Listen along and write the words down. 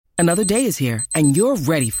Another day is here, and you're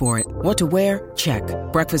ready for it. What to wear? Check.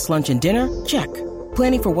 Breakfast, lunch, and dinner? Check.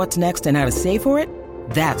 Planning for what's next and how to save for it?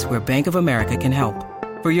 That's where Bank of America can help.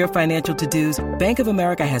 For your financial to-dos, Bank of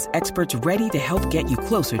America has experts ready to help get you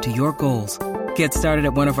closer to your goals. Get started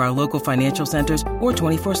at one of our local financial centers or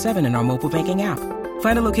 24/7 in our mobile banking app.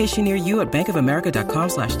 Find a location near you at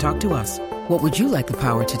bankofamerica.com/talktous. What would you like the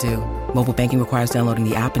power to do? Mobile banking requires downloading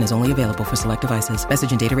the app and is only available for select devices.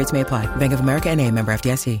 Message and data rates may apply. Bank of America N.A., member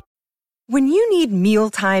FDIC. When you need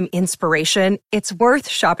mealtime inspiration, it's worth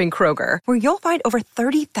shopping Kroger, where you'll find over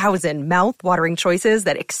 30,000 mouth-watering choices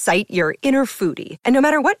that excite your inner foodie. And no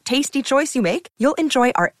matter what tasty choice you make, you'll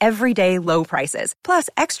enjoy our everyday low prices, plus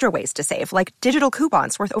extra ways to save, like digital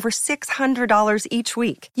coupons worth over $600 each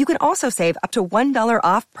week. You can also save up to $1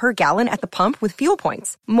 off per gallon at the pump with fuel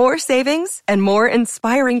points. More savings and more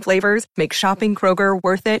inspiring flavors make shopping Kroger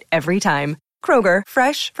worth it every time. Kroger,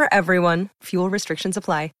 fresh for everyone. Fuel restrictions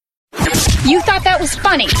apply. You thought that was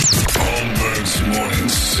funny. Holmberg's morning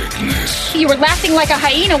sickness. You were laughing like a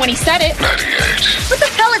hyena when he said it. 98. What the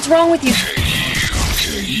hell is wrong with you?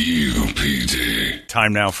 KUPD.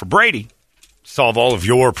 Time now for Brady. Solve all of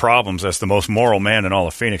your problems as the most moral man in all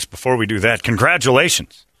of Phoenix. Before we do that,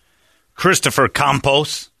 congratulations. Christopher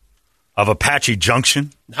Campos of Apache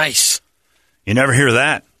Junction. Nice. You never hear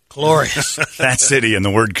that. Glorious. That city and the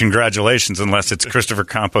word congratulations, unless it's Christopher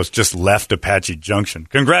Campos just left Apache Junction.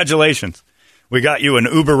 Congratulations. We got you an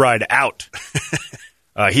Uber ride out.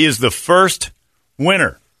 He is the first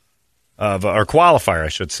winner of, or qualifier, I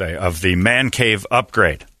should say, of the Man Cave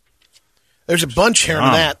upgrade. There's a bunch here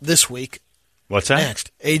on that this week. What's that?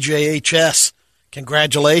 Next, AJHS.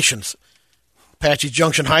 Congratulations. Apache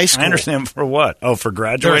Junction High School. I understand for what? Oh, for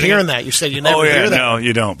graduating? You're hearing that. You said you never hear that. No,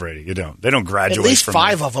 you don't, Brady. You don't. They don't graduate At least from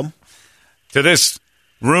 5 of them. To this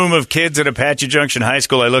room of kids at Apache Junction High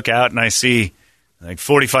School, I look out and I see like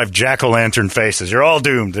 45 jack-o'-lantern faces. You're all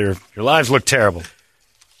doomed. Your lives look terrible.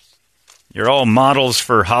 You're all models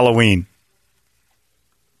for Halloween.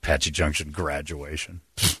 Apache Junction graduation.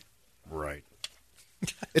 Right.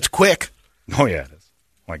 It's quick. Oh, yeah, it is.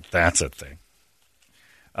 Like, that's a thing.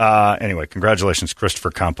 Anyway, congratulations, Christopher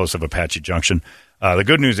Campos of Apache Junction. The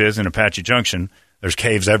good news is, in Apache Junction, there's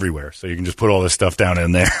caves everywhere, so you can just put all this stuff down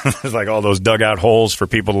in there. There's like all those dugout holes for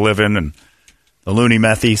people to live in and the loony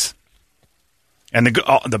methies. And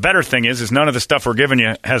the better thing is none of the stuff we're giving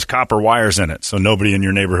you has copper wires in it, so nobody in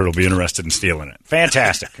your neighborhood will be interested in stealing it.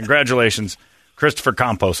 Fantastic. Congratulations, Christopher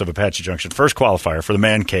Campos of Apache Junction. First qualifier for the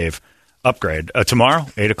Man Cave upgrade. Tomorrow,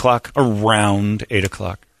 8 o'clock, around 8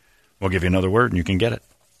 o'clock. We'll give you another word, and you can get it.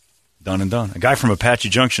 Done and done. A guy from Apache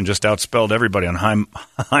Junction just outspelled everybody on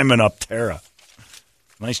Hymenoptera.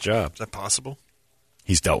 Nice job. Is that possible?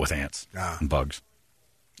 He's dealt with ants and bugs.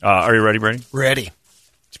 Are you ready, Brady? Ready.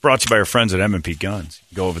 It's brought to you by our friends at M&P Guns.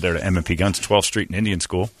 Go over there to M&P Guns, 12th Street in Indian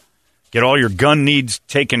School. Get all your gun needs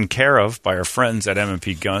taken care of by our friends at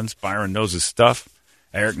M&P Guns. Byron knows his stuff.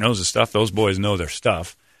 Eric knows his stuff. Those boys know their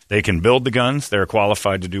stuff. They can build the guns. They're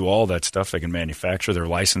qualified to do all that stuff. They can manufacture. They're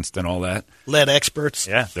licensed and all that. Lead experts.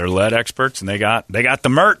 Yeah, they're lead experts, and they got the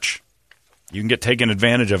merch. You can get taken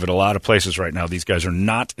advantage of it a lot of places right now. These guys are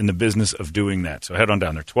not in the business of doing that. So head on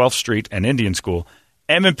down there, 12th Street and Indian School,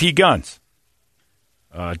 M&P Guns.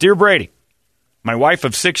 Dear Brady, my wife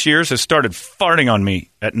of 6 years has started farting on me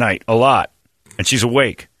at night a lot, and she's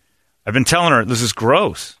awake. I've been telling her this is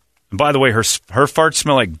gross. And by the way, her farts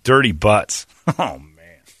smell like dirty butts. Oh, man.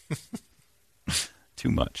 Too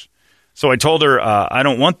much. So I told her I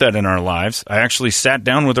don't want that in our lives. I actually sat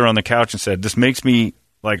down with her on the couch and said, this makes me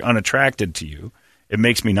like unattracted to you. It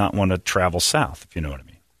makes me not want to travel south, if you know what I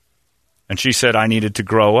mean. And she said I needed to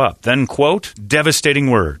grow up. Then, quote, devastating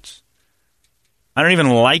words. I don't even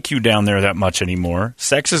like you down there that much anymore.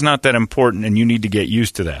 Sex is not that important, and you need to get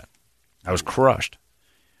used to that. I was crushed.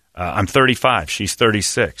 I'm 35. She's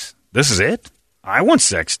 36. This is it? I want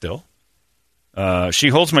sex still. She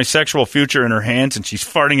holds my sexual future in her hands, and she's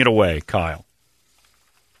farting it away. Kyle.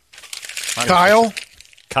 Kyle?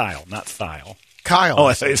 Kyle, not Thile. Kyle. Oh,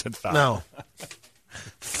 I thought you said Thile. No.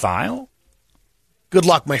 Thile? Good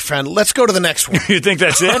luck, my friend. Let's go to the next one. You think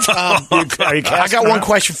that's it? I got one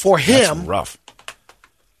question for him. That's rough.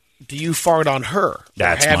 Do you fart on her?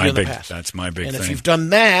 That's my big thing. And if you've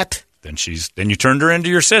done that, then you turned her into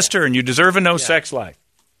your sister, and you deserve a no-sex life.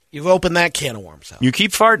 You've opened that can of worms out. You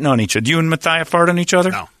keep farting on each other. Do you and Matthias fart on each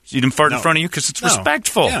other? No. You didn't fart in front of you because it's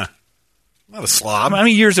respectful. Yeah. Not a slob. How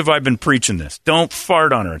many years have I been preaching this? Don't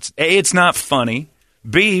fart on her. It's not funny.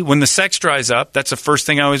 B, when the sex dries up, that's the first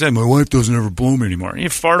thing I always say. My wife doesn't ever blow me anymore. You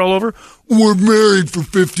fart all over? We're married for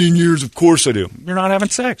 15 years. Of course I do. You're not having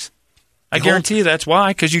sex. I guarantee you that's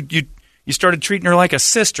why, because you You started treating her like a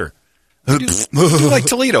sister. Do like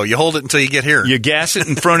Toledo. You hold it until you get here. You gas it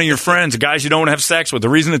in front of your friends, the guys you don't want to have sex with. The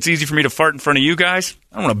reason it's easy for me to fart in front of you guys,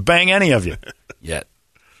 I don't want to bang any of you. Yet.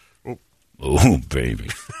 Oh, baby.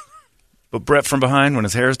 But Brett from behind, when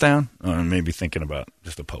his hair's down, maybe thinking about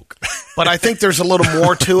just a poke. But I think there's a little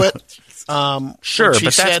more to it. Sure, she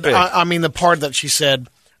but that's said, big. I mean, the part that she said,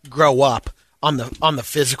 grow up on the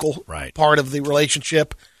physical Right. part of the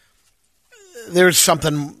relationship. There's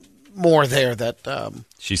something more there that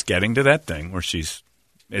She's getting to that thing where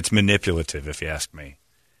it's manipulative, if you ask me,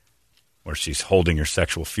 where she's holding your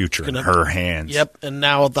sexual future in her hands. Yep, and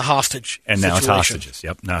now the hostage And now it's situation. hostages.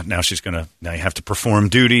 Yep. Now she's now you have to perform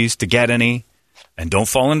duties to get any. And don't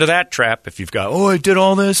fall into that trap if you've got, I did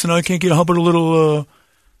all this and I can't get, how about a little,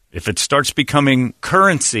 if it starts becoming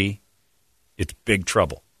currency, it's big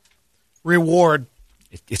trouble. Reward.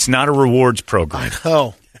 It's not a rewards program. I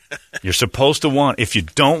know. You're supposed to want, if you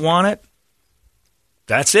don't want it,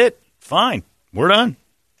 that's it. Fine. We're done.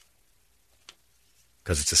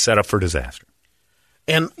 Because it's a setup for disaster.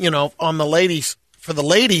 And, on the ladies, for the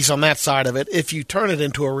ladies on that side of it, if you turn it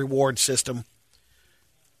into a reward system,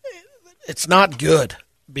 it's not good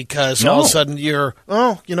because all of a sudden you're,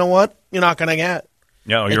 you know what? You're not going to get.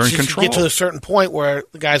 No, you're in control. You get to a certain point where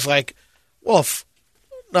the guy's like, well, if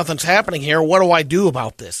nothing's happening here, what do I do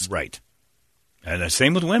about this? Right. And the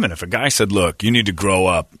same with women. If a guy said, look, you need to grow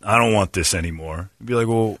up. I don't want this anymore. You'd be like,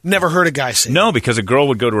 well. Never heard a guy say that. No, because a girl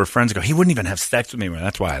would go to her friends and go, he wouldn't even have sex with me.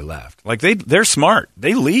 That's why I left. Like, they're smart.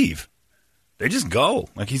 They leave. They just go.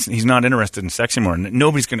 Like, he's not interested in sex anymore.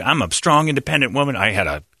 Nobody's going to. I'm a strong, independent woman. I had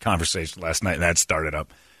a conversation last night, and that started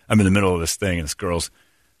up. I'm in the middle of this thing, and this girl's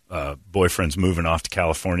boyfriend's moving off to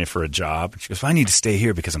California for a job. And she goes, well, I need to stay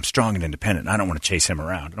here because I'm strong and independent, and I don't want to chase him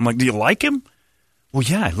around. And I'm like, do you like him? Well,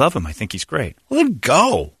 yeah, I love him. I think he's great. Well, then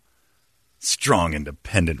go. Strong,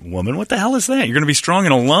 independent woman. What the hell is that? You're going to be strong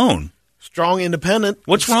and alone. Strong, independent.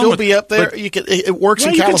 What's wrong still with be up there? but, You can. It works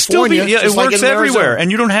in you can still California. be, yeah, it just like works in everywhere, Arizona.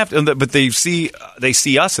 and you don't have to. But they see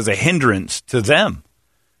us as a hindrance to them.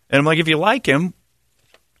 And I'm like, if you like him,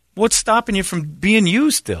 what's stopping you from being you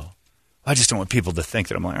still? I just don't want people to think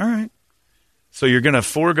that. I'm like, all right. So you're going to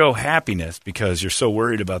forego happiness because you're so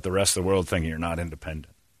worried about the rest of the world thinking you're not independent.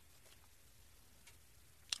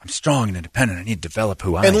 I'm strong and independent. I need to develop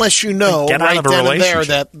who I am. Unless you know Get out right of a then and there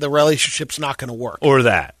relationship. that the relationship's not going to work. Or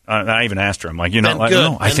that. I even asked her. I'm like, Then good.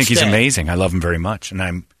 no, I Then think he's stay. amazing. I love him very much. And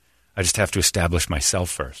I just have to establish myself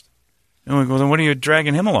first. And we go, well, then what are you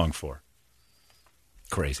dragging him along for?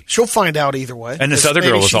 Crazy. She'll find out either way. And this Because other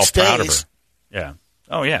girl maybe was she all proud of her. stays, Yeah.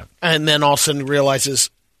 Oh, yeah. And then all of a sudden realizes,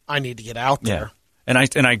 I need to get out there. Yeah.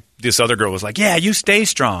 And this other girl was like, yeah, you stay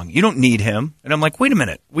strong. You don't need him. And I'm like, wait a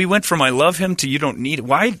minute. We went from I love him to you don't need it.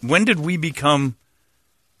 When did we become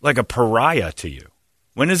like a pariah to you?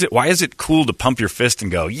 Why is it cool to pump your fist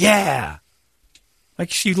and go, yeah?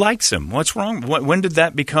 Like she likes him. What's wrong? When did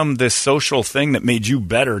that become this social thing that made you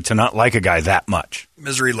better to not like a guy that much?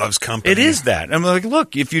 Misery loves company. It is that. I'm like,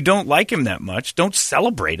 look, if you don't like him that much, don't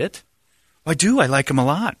celebrate it. I do. I like him a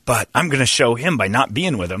lot. But I'm going to show him by not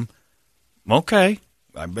being with him. Okay.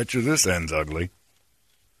 I bet you this ends ugly.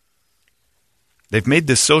 They've made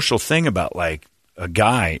this social thing about, like, a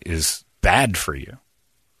guy is bad for you.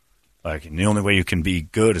 Like, and the only way you can be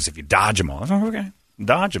good is if you dodge him all. I was like, okay,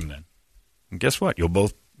 dodge him then. And guess what?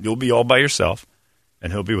 You'll be all by yourself,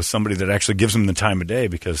 and he'll be with somebody that actually gives him the time of day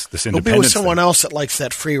because this He'll be independence with someone thing. else that likes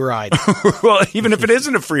that free ride. Well, even if it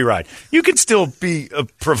isn't a free ride, you can still be a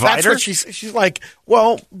provider. That's what she's like,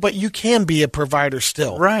 well, but you can be a provider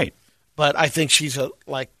still. Right. But I think she's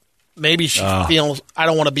maybe she feels, I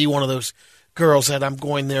don't want to be one of those girls that I'm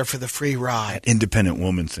going there for the free ride. Independent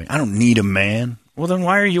woman thing. I don't need a man. Well, then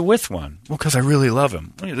why are you with one? Well, because I really love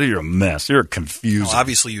him. You're a mess. You're confusing. Well,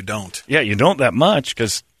 obviously you don't. Yeah, you don't that much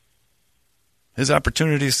because his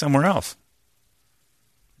opportunity is somewhere else.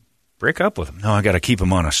 Break up with him. No, I got to keep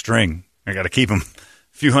him on a string. I got to keep him a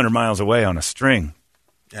few hundred miles away on a string.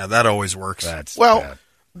 Yeah, that always works. That's Well,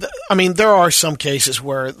 bad. there are some cases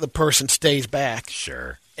where the person stays back.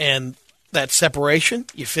 Sure. And that separation,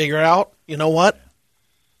 you figure out, you know what?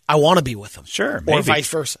 I want to be with them. Sure, Or maybe. vice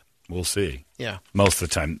versa. We'll see. Yeah. Most of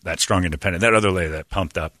the time, that strong independent. That other lady that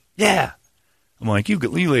pumped up. Yeah. I'm like, you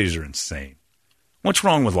ladies are insane. What's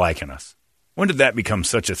wrong with liking us? When did that become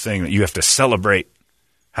such a thing that you have to celebrate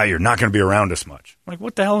how you're not going to be around us much? I'm like,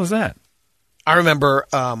 what the hell is that? I remember,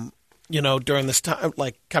 during this time,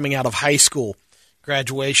 like coming out of high school,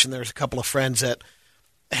 graduation, there's a couple of friends that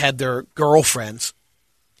had their girlfriends,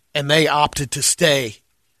 and they opted to stay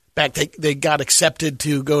back. They got accepted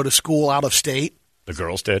to go to school out of state. The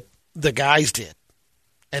girls did. The guys did,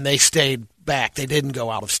 and they stayed back. They didn't go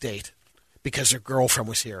out of state. because their girlfriend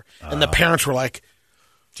was here. And the parents were like,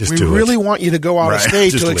 Just we do really it. want you to go out of Right.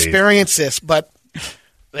 state Just to leave. experience this. But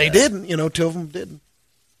they didn't. 2 of them didn't.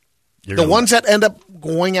 You're The gonna- ones that end up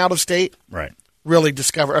going out of state Right. really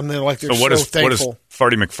discover. I mean, they're So what does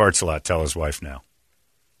Farty McFarts-a-lot tell his wife now?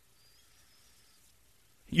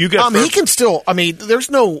 You got he can still. I mean, there's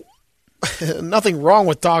nothing wrong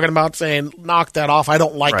with talking about saying, knock that off. I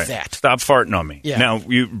don't like right. that. Stop farting on me. Yeah. Now,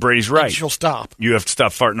 Brady's right. And she'll stop. You have to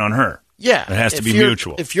stop farting on her. Yeah. It has to If be you're-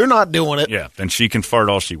 mutual. If you're not doing it. Yeah, then she can fart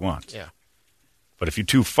all she wants. Yeah. But if you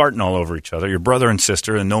two farting all over each other, you're brother and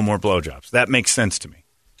sister, and no more blowjobs. That makes sense to me.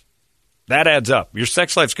 That adds up. Your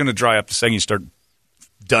sex life's going to dry up the second you start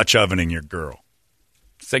Dutch ovening your girl.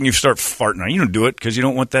 The second you start farting on her. You don't do it because you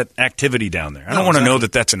don't want that activity down there. I don't want to know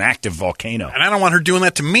that that's an active volcano. And I don't want her doing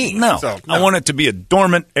that to me. No. So, I want it to be a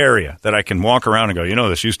dormant area that I can walk around and go,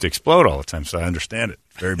 this used to explode all the time, so I understand it.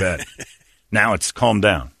 Very bad. Now it's calmed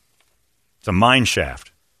down. It's a mine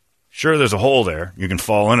shaft. Sure, there's a hole there. You can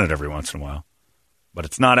fall in it every once in a while. But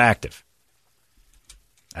it's not active.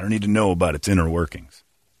 I don't need to know about its inner workings.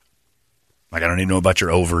 Like I don't need to know about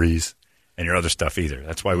your ovaries and your other stuff either.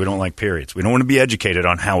 That's why we don't like periods. We don't want to be educated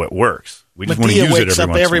on how it works. We just want to Medea use it wakes every up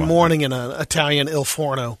once every in a while. morning in an Italian Il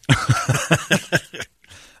Forno.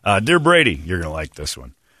 Dear Brady, you're going to like this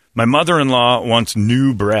one. My mother-in-law wants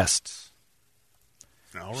new breasts.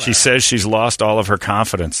 all right. She says she's lost all of her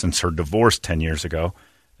confidence since her divorce 10 years ago,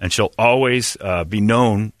 and she'll always be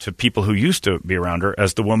known to people who used to be around her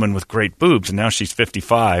as the woman with great boobs, and now she's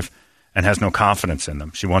 55 and has no confidence in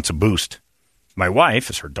them. She wants a boost. My wife,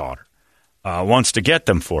 is her daughter, wants to get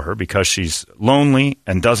them for her because she's lonely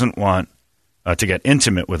and doesn't want to get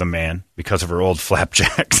intimate with a man because of her old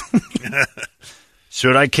flapjacks.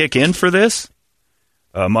 Should I kick in for this?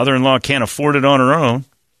 Mother-in-law can't afford it on her own.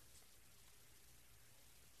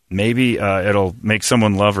 Maybe it'll make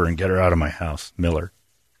someone love her and get her out of my house. Miller.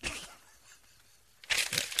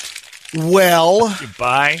 Well, You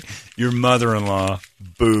buy your mother-in-law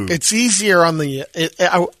boobs. it's easier on the.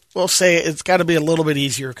 I will say it's got to be a little bit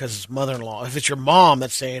easier because it's mother-in-law. If it's your mom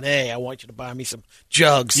that's saying, "Hey, I want you to buy me some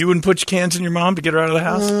jugs," You wouldn't put your cans in your mom to get her out of the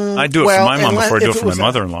house? I do it well, for my mom unless- before I do if it it for my was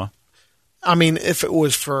mother-in-law. I mean, if it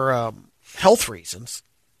was for health reasons,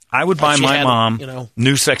 I would buy she my had, mom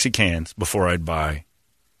new sexy cans before I'd buy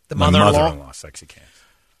the my mother-in-law. mother-in-law sexy cans.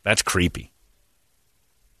 That's creepy.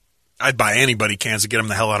 I'd buy anybody cans to get them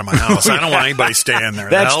the hell out of my house. I don't want anybody staying there. The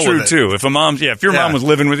That's hell true, with it. too. If if your mom was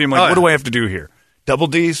living with you, I'm like, Oh, what yeah. do I have to do here? Double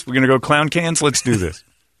D's? We're going to go clown cans? Let's do this.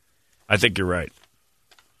 I think you're right.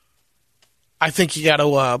 I think you got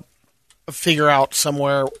to figure out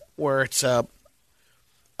somewhere where it's a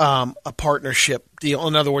partnership deal.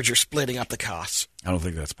 In other words, you're splitting up the costs. I don't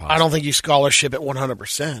think that's possible. I don't think you scholarship at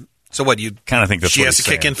 100%. So what, you kind of think that's she what has he's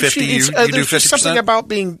to kick saying. in 50, you do there's just 50%? something about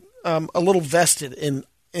being a little vested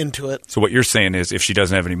into it. So what you're saying is if she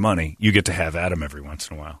doesn't have any money, you get to have Adam every once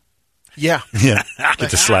in a while. Yeah. Yeah. Get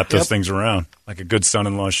to slap those Yep. things around like a good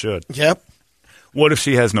son-in-law should. Yep. What if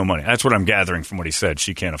she has no money? That's what I'm gathering from what he said.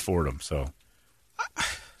 She can't afford them, so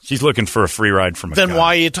she's looking for a free ride from a Then guy. why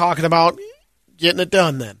are you talking about getting it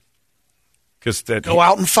done then? 'Cause that Go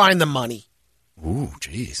out and find the money. Ooh,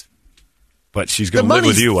 jeez. But she's going to The live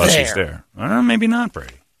with money's you while she's there. there. Maybe not,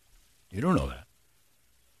 Brady. You don't know that.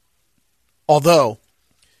 Although,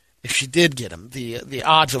 if she did get him, the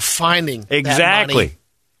odds of finding that Exactly. money,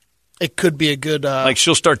 it could be a good. Like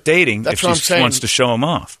she'll start dating that's if what I'm she saying. wants to show him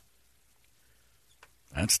off.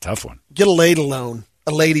 That's a tough one. Get a lady loan.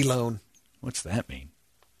 A lady loan. What's that mean?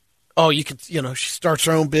 Oh, you could. She starts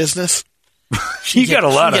her own business. You got a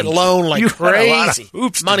lot get of loan like you got a lot of crazy.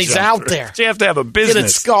 hoops to Money's jump out through. there. So you have to have a Get it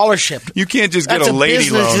business. scholarship. You can't just That's get a lady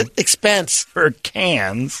business loan expense. for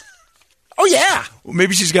cans. Oh yeah. Well,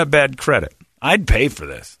 maybe she's got bad credit. I'd pay for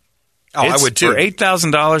this. Oh, I would too. For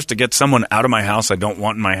 $8,000 to get someone out of my house I don't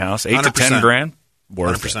want in my house, 8 to 10 100%. grand,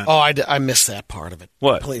 worth 100%. it. Oh, I missed that part of it.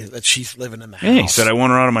 What? Completely, that she's living in the house. Yeah, he said I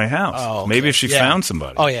want her out of my house. Oh, okay. Maybe if she Yeah. found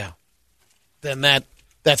somebody. Oh yeah. Then that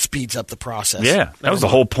speeds up the process. Yeah, that was the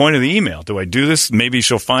whole point of the email. Do I do this? Maybe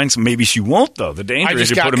she'll find some. Maybe she won't, though. The I danger is just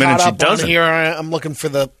you got put them in and caught she up on doesn't. here. I'm looking for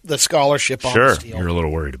the scholarship on Sure, this deal. you're a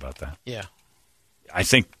little worried about that. Yeah, I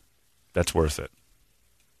think that's worth it.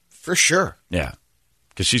 for sure. Yeah,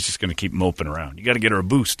 because she's just going to keep moping around. You got to get her a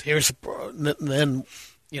boost. Then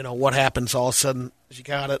what happens all of a sudden? She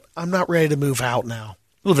got it. I'm not ready to move out now.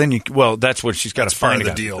 Well, that's what she's got to part find of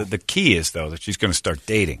the out. deal. The key is though that she's going to start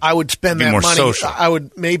dating. I would spend Be that more money. social. I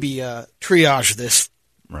would maybe triage this,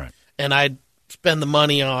 Right. and I'd spend the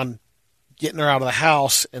money on getting her out of the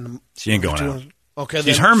house. And She ain't going out. Okay,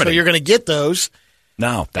 She's then, hermiting. So you're going to get those,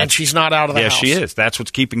 No, and she's not out of the yeah, house. she is. That's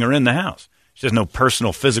what's keeping her in the house. She has no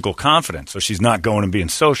personal physical confidence, so she's not going and being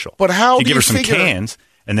social. But how you do give you her some figure- cans,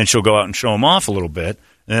 and then she'll go out and show them off a little bit.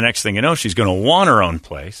 And the next thing you know, she's going to want her own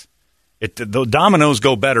place. The dominoes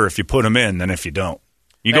go better if you put them in than if you don't.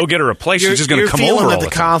 You go get her a place, she's just going to come over all the the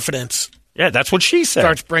time. confidence Yeah, that's what she said.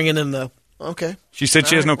 starts bringing in the okay. She said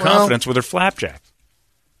she has no confidence with her flapjacks.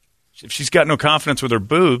 If she's got no confidence with her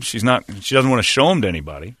boobs, she doesn't want to show them to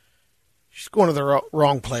anybody. She's going to the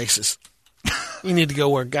wrong places. You need to go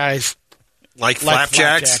where guys Like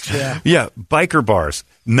flapjacks? Yeah. Yeah, biker bars.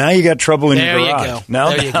 Now you got trouble in There your you garage. go. Now,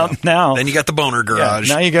 There you go. now, Then you got the boner garage.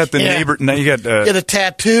 now you got the Yeah. neighbor. Now you got Get a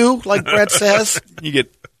tattoo, like Brett says. you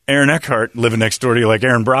get Aaron Eckhart living next door to you, like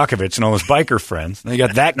Aaron Brockovich and all his biker friends. Now you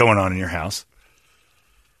got that going on in your house.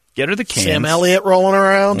 Get her the cans. Sam Elliott rolling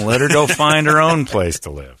around. Let her go find her own place to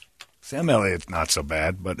live. Sam Elliott's not so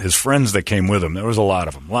bad, but his friends that came with him, there was a lot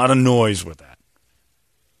of them. A lot of noise with that.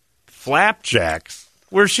 Flapjacks?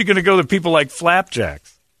 Where's she going to go to people like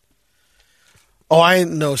Flapjacks? Oh, I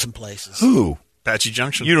know some places. Who? Apache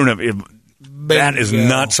Junction. You don't have... That is Bingo.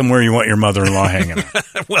 not somewhere you want your mother-in-law hanging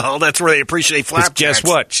out. Well, that's where they appreciate 'Cause flapjacks. guess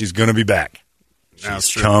what? She's going to be back. That's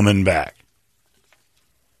She's true. coming back.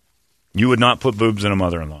 You would not put boobs in a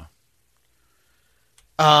mother-in-law.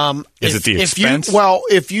 Is it the expense?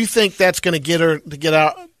 If you think that's going to get her to get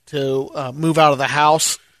out to move out of the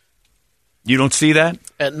house, You don't see that?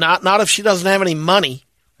 and not if she doesn't have any money.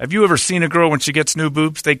 Have you ever seen a girl when she gets new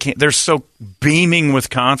boobs? They're so beaming with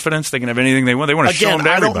confidence. They can have anything they want. They want to show Again, them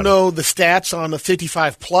to I everybody. don't know the stats on the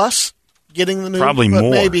 55 plus getting the new, Probably but more.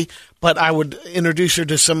 maybe. But I would introduce her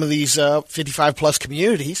to some of these 55 plus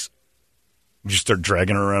communities. You start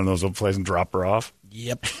dragging her around those old places and drop her off.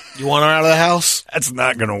 Yep. You want her out of the house? That's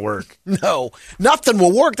not going to work. No, nothing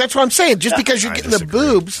will work. That's what I'm saying. Just because you're I getting the disagree.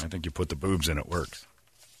 boobs. I think you put the boobs in, it works.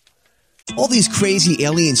 All these crazy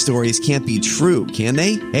alien stories can't be true, can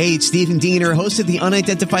they? Hey, it's Stephen Diener, host of the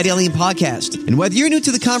Unidentified Alien Podcast. And whether you're new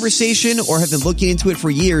to the conversation or have been looking into it for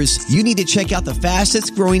years, you need to check out the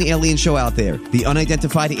fastest growing alien show out there, the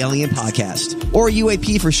Unidentified Alien Podcast, or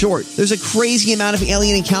UAP for short. There's a crazy amount of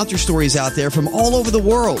alien encounter stories out there from all over the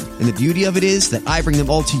world. And the beauty of it is that I bring them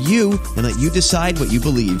all to you and let you decide what you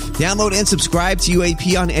believe. Download and subscribe to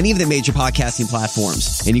UAP on any of the major podcasting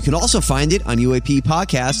platforms. And you can also find it on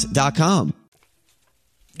UAPpodcast.com.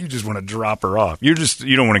 You just want to drop her off. You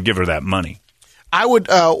don't want to give her that money. I would.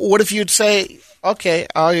 What if you'd say, "Okay,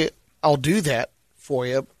 I'll do that for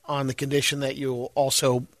you on the condition that you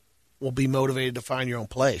also will be motivated to find your own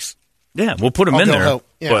place." Yeah, we'll put them I'll in go there. help.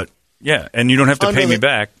 Yeah. But yeah, and you don't have to Under pay me the-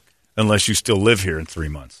 back unless you still live here in 3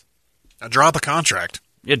 months. Now draw up a contract.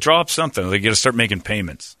 Yeah, draw up something. They got to start making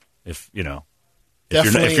payments. If you know,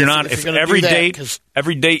 Definitely, if you're not, if you're gonna every do that, date, 'cause-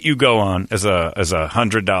 every date you go on is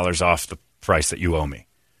 $100 off the price that you owe me.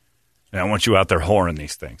 And I want you out there whoring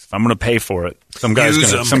these things. If I'm going to pay for it, some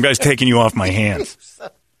guy's taking you off my hands.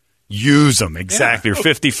 Use them exactly. You're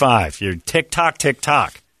 55. You're tick tock.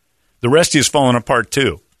 The rest of you is falling apart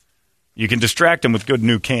too. You can distract them with good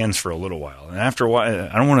new cans for a little while, and after a while,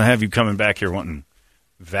 I don't want to have you coming back here wanting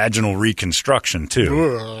vaginal reconstruction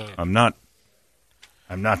too. I'm not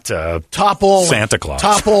Top only, Santa Claus.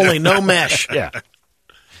 Top only, no mesh. Yeah.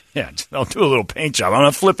 I'll do a little paint job. I'm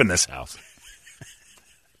not flipping this house.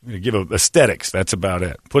 I'm going to give aesthetics. That's about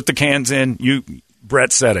it. Put the cans in.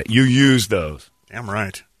 Brett said it. You use those. Damn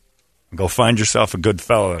right. Go find yourself a good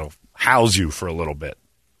fellow that'll house you for a little bit.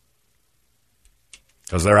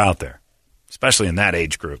 Because they're out there, especially in that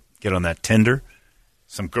age group. Get on that Tinder.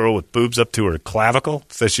 Some girl with boobs up to her clavicle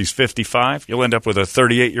says she's 55. You'll end up with a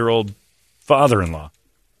 38-year-old father-in-law.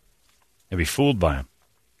 You'll be fooled by him.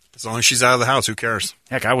 As long as she's out of the house, who cares?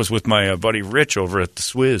 Heck, I was with my buddy Rich over at the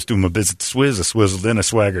Swizz, doing my visit to Swizz. I swizzled in, I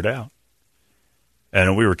swaggered out.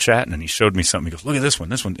 And we were chatting, and he showed me something. He goes, look at this one.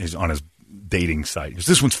 This one is on his dating site. He goes,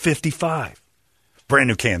 this one's 55. Brand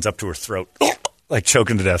new cans up to her throat, like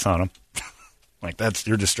choking to death on them. Like,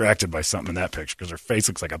 you're distracted by something in that picture because her face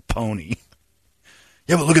looks like a pony.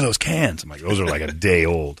 Yeah, but look at those cans. I'm like, those are like a day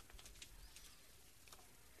old.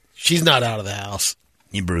 She's not out of the house.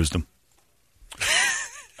 He bruised them.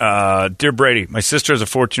 Dear Brady, my sister has a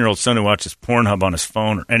 14-year-old son who watches Pornhub on his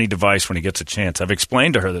phone or any device when he gets a chance. I've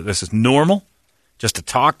explained to her that this is normal, just to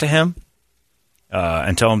talk to him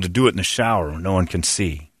and tell him to do it in the shower when no one can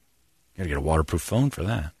see. You got to get a waterproof phone for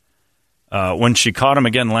that. When she caught him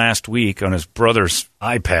again last week on his brother's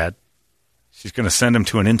iPad, she's going to send him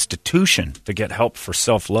to an institution to get help for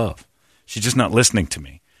self-love. She's just not listening to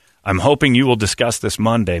me. I'm hoping you will discuss this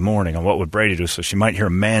Monday morning on what would Brady do so she might hear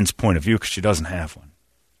a man's point of view because she doesn't have one.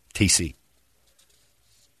 TC.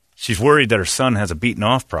 She's worried that her son has a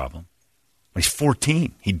beaten-off problem. When he's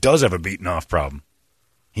 14, he does have a beaten-off problem.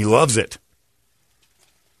 He loves it.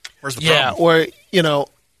 Where's the Yeah, problem? where,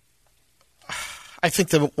 I think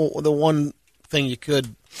the one thing you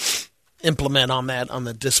could implement on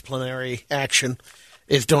the disciplinary action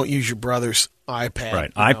is don't use your brother's iPad.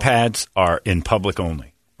 Right. iPads are in public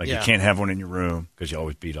only. Like Yeah. you can't have one in your room because you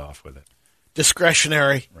always beat off with it.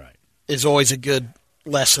 Discretionary Right. is always a good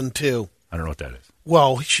lesson, too. I don't know what that is.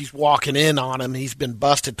 Well, she's walking in on him. He's been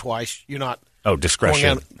busted twice. You're not. Oh,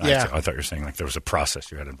 discretion. Going on- yeah. I thought you were saying like there was a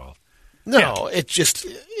process you had involved. No, it's just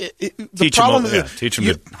the Teach 'em problem. all- yeah, teach 'em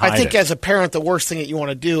to I hide think it. as a parent, the worst thing that you want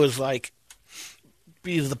to do is like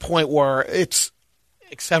be to the point where it's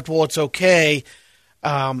acceptable, it's okay.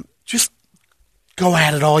 Just go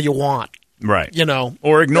at it all you want. Right. No.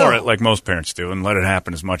 Or ignore it like most parents do and let it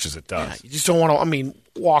happen as much as it does. Yeah, you just don't want to.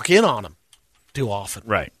 Walk in on them too often.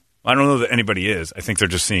 Right. I don't know that anybody is. I think they're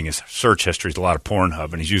just seeing his search history is a lot of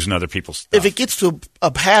Pornhub, and he's using other people's stuff. If it gets to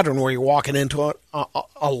a pattern where you're walking into it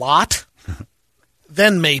a lot,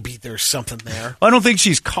 then maybe there's something there. I don't think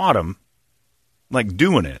she's caught him, like,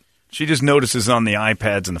 doing it. She just notices on the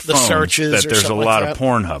iPads and the phones searches that or there's a something lot like of that.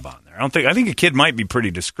 Pornhub on there. I think a kid might be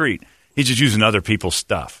pretty discreet. He's just using other people's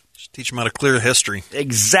stuff. Just teach them how to clear history.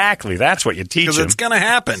 Exactly. That's what you teach Because them. it's going to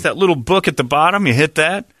happen. It's that little book at the bottom. You hit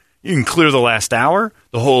that. You can clear the last hour,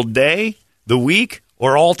 the whole day, the week,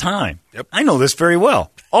 or all time. Yep. I know this very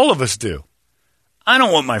well. All of us do. I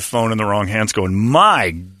don't want my phone in the wrong hands going,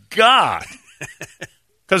 my God.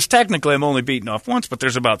 Because technically I'm only beaten off once, but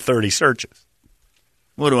there's about 30 searches.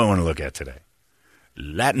 What do I want to look at today?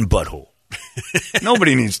 Latin butthole.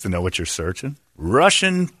 Nobody needs to know what you're searching.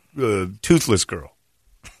 Russian toothless girl.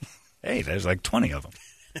 Hey, there's like 20 of them.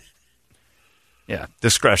 Yeah,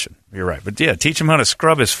 discretion. You're right. But, yeah, teach him how to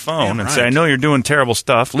scrub his phone and say, I know you're doing terrible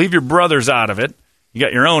stuff. Leave your brothers out of it. You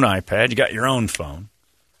got your own iPad. You got your own phone.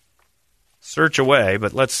 Search away,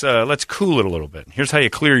 but let's cool it a little bit. Here's how you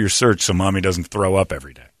clear your search so Mommy doesn't throw up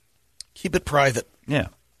every day. Keep it private. Yeah.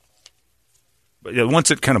 But yeah,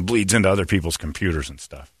 once it kind of bleeds into other people's computers and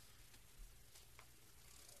stuff.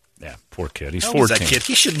 Yeah, poor kid. He's How old is 14. that kid?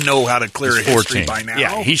 He should know how to clear He's a history by now.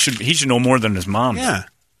 Yeah, he should know more than his mom. Yeah. Does.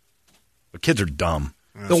 But kids are dumb.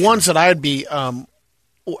 The ones that I'd be, where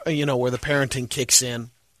the parenting kicks in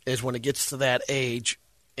is when it gets to that age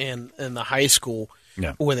in the high school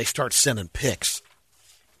where they start sending pics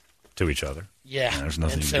to each other. Yeah. There's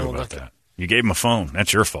nothing And you saying, can do well, about look, that. You gave him a phone.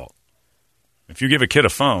 That's your fault. If you give a kid a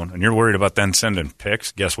phone and you're worried about them sending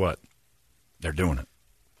pics, guess what? They're doing it.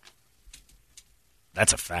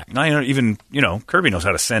 That's a fact. Now, even Kirby knows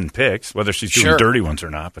how to send pics, whether she's doing dirty ones or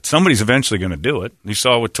not. But somebody's eventually going to do it. You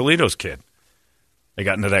saw with Toledo's kid. They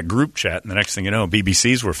got into that group chat, and the next thing you know,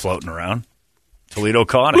 BBCs were floating around. Toledo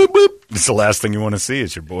caught it. Bloop, bloop. It's the last thing you want to see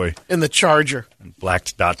is your boy. In the charger.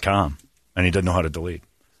 Blacked.com. And he didn't know how to delete.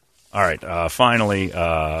 All right. Finally,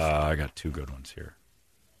 I got two good ones here.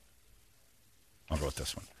 I'll go with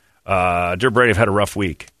this one. Dear Brady, I've had a rough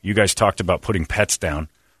week. You guys talked about putting pets down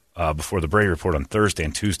before the Brady Report on Thursday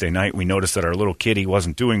and Tuesday night. We noticed that our little kitty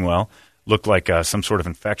wasn't doing well. Looked like some sort of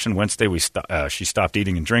infection. Wednesday, she stopped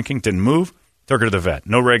eating and drinking. Didn't move. Took her to the vet.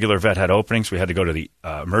 No regular vet had openings. We had to go to the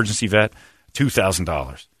emergency vet.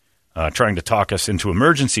 $2,000. Trying to talk us into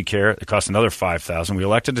emergency care. It cost another $5,000. We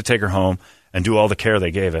elected to take her home and do all the care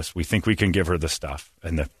they gave us. We think we can give her the stuff.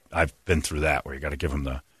 And I've been through that where you got to give them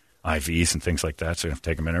the IVs and things like that, so you have to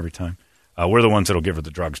take them in every time. We're the ones that will give her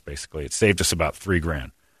the drugs, basically. It saved us about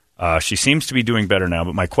 $3,000. She seems to be doing better now,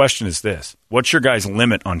 but my question is this. What's your guys'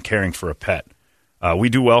 limit on caring for a pet? We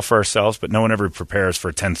do well for ourselves, but no one ever prepares for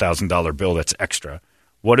a $10,000 bill that's extra.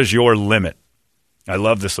 What is your limit? I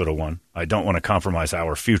love this little one. I don't want to compromise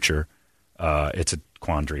our future. It's a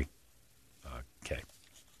quandary. Okay.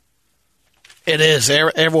 It is.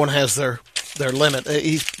 Everyone has their limit.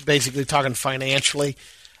 He's basically talking financially.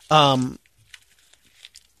 To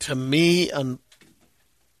me,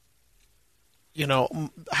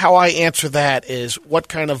 how I answer that is what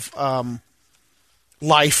kind of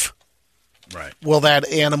life will that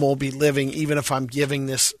animal be living, even if I'm giving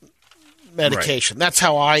this medication? Right. That's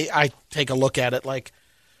how I take a look at it. Like,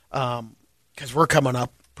 because we're coming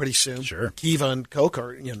up pretty soon. Sure. Kiva and Coke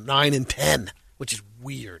are 9 and 10, which is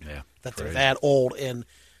weird that they're that old, and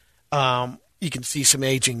you can see some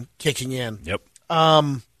aging kicking in. Yep.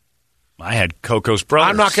 I had Coco's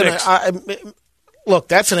brother. I'm not going to look.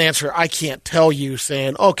 That's an answer I can't tell you.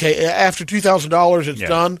 Saying okay, after $2,000, it's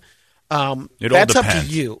done. That's up to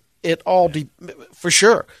you. It all for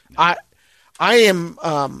sure. I am.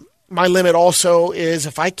 My limit also is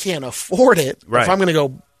if I can't afford it. Right. If I'm going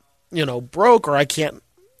to go, broke, or I can't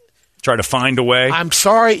try to find a way. I'm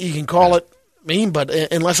sorry. You can call it mean, but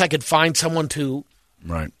unless I could find someone to,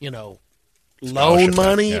 loan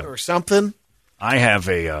money or something. I have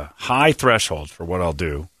a high threshold for what I'll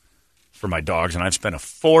do for my dogs, and I've spent a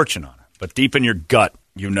fortune on it. But deep in your gut,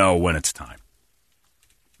 you know when it's time.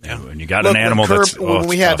 Yeah. And you got an animal that's when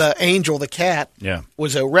we tough. had Angel the cat, Yeah.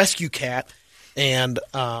 was a rescue cat, and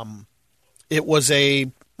it was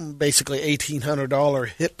a basically $1,800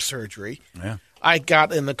 hip surgery. Yeah. I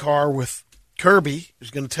got in the car with Kirby, who's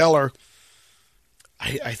going to tell her,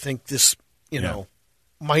 I think this,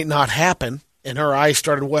 might not happen. And her eyes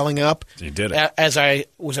started welling up. So you did it. As I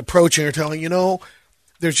was approaching her, telling,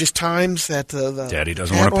 there's just times that the Daddy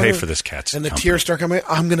doesn't want to pay for this cat's and the company. tears start coming.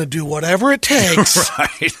 I'm going to do whatever it takes.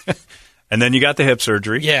 Right. And then you got the hip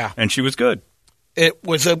surgery. Yeah. And she was good. It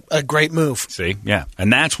was a great move. See? Yeah.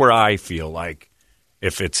 And that's where I feel like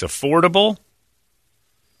if it's affordable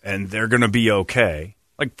and they're going to be okay.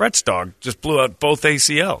 Like Brett's dog just blew out both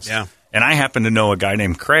ACLs. Yeah. And I happen to know a guy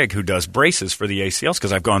named Craig who does braces for the ACLs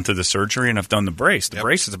because I've gone through the surgery and I've done the brace. The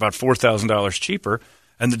brace is about $4,000 cheaper,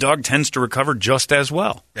 and the dog tends to recover just as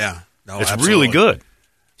well. Yeah. No, it's absolutely. really good.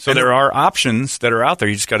 So there are options that are out there.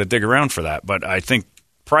 You just got to dig around for that. But I think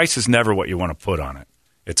price is never what you want to put on it.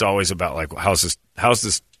 It's always about like how's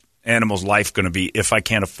this animal's life going to be if I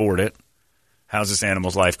can't afford it? How's this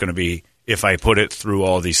animal's life going to be if I put it through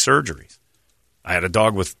all these surgeries? I had a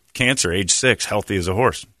dog with cancer, age 6, healthy as a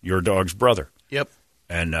horse. Your dog's brother. Yep.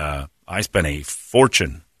 And I spent a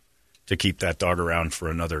fortune to keep that dog around for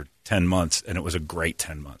another 10 months, and it was a great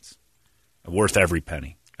 10 months. Worth every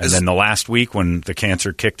penny. And then the last week when the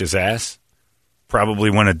cancer kicked his ass, probably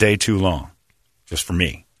went a day too long, just for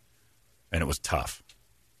me. And it was tough.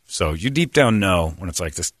 So you deep down know when it's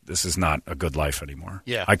like, this is not a good life anymore.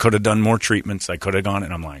 Yeah. I could have done more treatments. I could have gone,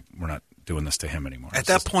 and I'm like, we're not doing this to him anymore. At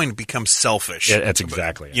that point, it becomes selfish. Yeah, that's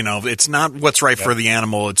exactly it. It's not what's right for the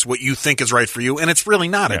animal. It's what you think is right for you, and it's really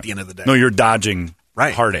not at the end of the day. No, you're dodging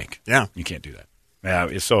Right. heartache. Yeah. You can't do that.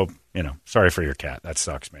 Yeah, so, sorry for your cat. That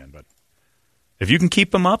sucks, man. But if you can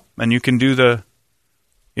keep them up and you can do the,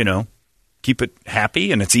 keep it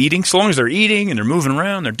happy and it's eating, so long as they're eating and they're moving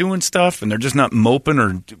around, they're doing stuff, and they're just not moping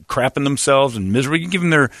or crapping themselves and miserable, you give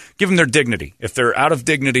them their dignity. If they're out of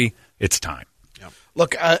dignity, it's time.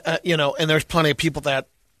 Look, and there's plenty of people that,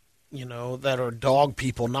 that are dog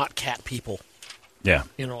people, not cat people. Yeah.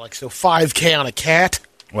 So $5K on a cat.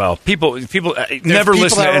 Well, people never people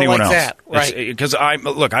listen that to are anyone like else. that, right. Because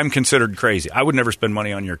I'm considered crazy. I would never spend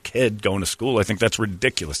money on your kid going to school. I think that's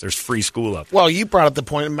ridiculous. There's free school up there. Well, you brought up the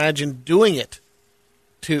point. Imagine doing it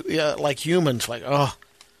to like humans. Like,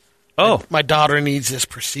 my daughter needs this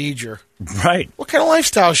procedure. Right. What kind of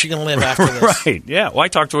lifestyle is she going to live after this? Right, yeah. Well, I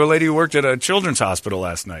talked to a lady who worked at a children's hospital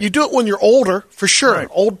last night. You do it when you're older, for sure. Right.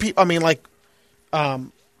 Old people,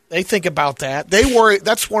 they think about that. They worry.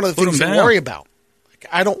 That's one of the things they worry about. Like,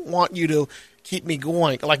 I don't want you to keep me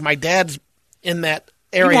going. Like, my dad's in that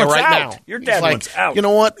area right out. now. Your dad He's wants out. You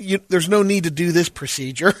know what? There's no need to do this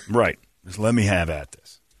procedure. Right. Just let me have at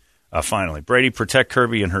this. Finally, Brady, protect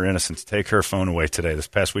Kirby and her innocence. Take her phone away today. This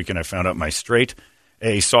past weekend, I found out my straight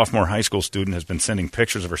A sophomore high school student has been sending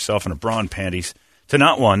pictures of herself in a bra and panties to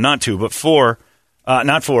not one, not two, but five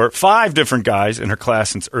different guys in her class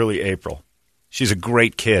since early April. She's a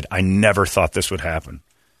great kid. I never thought this would happen.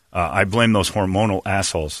 I blame those hormonal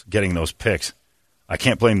assholes getting those pics. I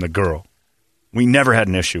can't blame the girl. We never had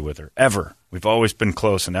an issue with her, ever. We've always been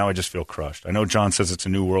close, and now I just feel crushed. I know John says it's a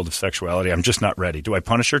new world of sexuality. I'm just not ready. Do I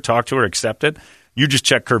punish her, talk to her, accept it? You just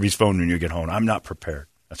check Kirby's phone when you get home. I'm not prepared.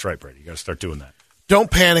 That's right, Brady. You got to start doing that.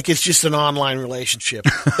 Don't panic. It's just an online relationship.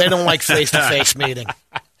 They don't like face-to-face meeting.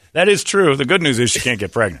 That is true. The good news is she can't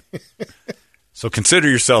get pregnant. So consider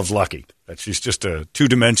yourselves lucky that she's just a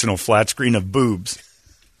two-dimensional flat screen of boobs.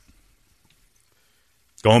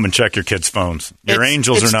 Go home and check your kids' phones. Your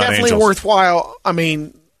angels are not angels. It's definitely worthwhile,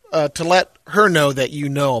 to let her know that you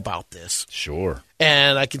know about this. Sure.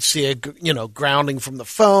 And I can see a grounding from the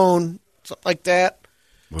phone, something like that.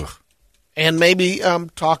 Ugh. And maybe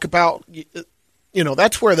talk about,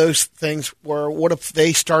 that's where those things were. What if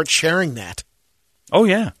they start sharing that? Oh,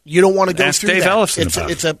 yeah. You don't want to go Ask through Dave that. Ellison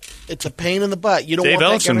about It's a pain in the butt. You don't Dave want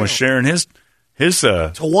Ellison was sharing his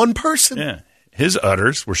to one person. Yeah. His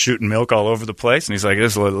udders were shooting milk all over the place, and he's like,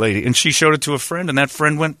 this little lady. And she showed it to a friend, and that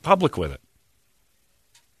friend went public with it.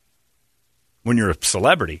 When you're a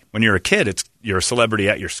celebrity, when you're a kid, you're a celebrity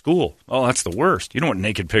at your school. Oh, that's the worst. You don't want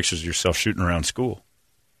naked pictures of yourself shooting around school.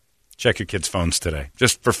 Check your kids' phones today,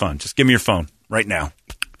 just for fun. Just give me your phone right now.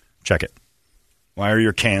 Check it. Why are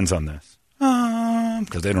your cans on this?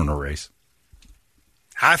 Because they don't erase.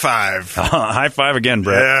 High five. High five again,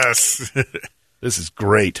 Brett. Yes. This is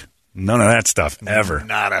great. None of that stuff ever.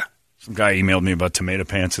 Nada. Some guy emailed me about tomato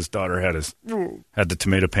pants. His daughter had the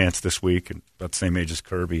tomato pants this week, and about the same age as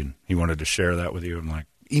Kirby, and he wanted to share that with you. I'm like,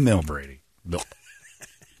 email Brady. We'll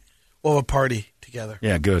have a party together.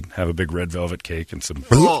 Yeah, good. Have a big red velvet cake and some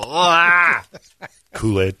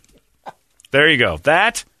Kool-Aid. There you go.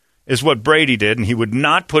 That is what Brady did, and he would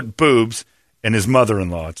not put boobs in his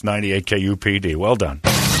mother-in-law. It's 98 KUPD. Well done.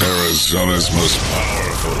 Arizona's most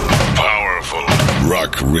powerful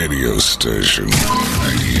rock radio station.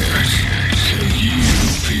 98 KUPD.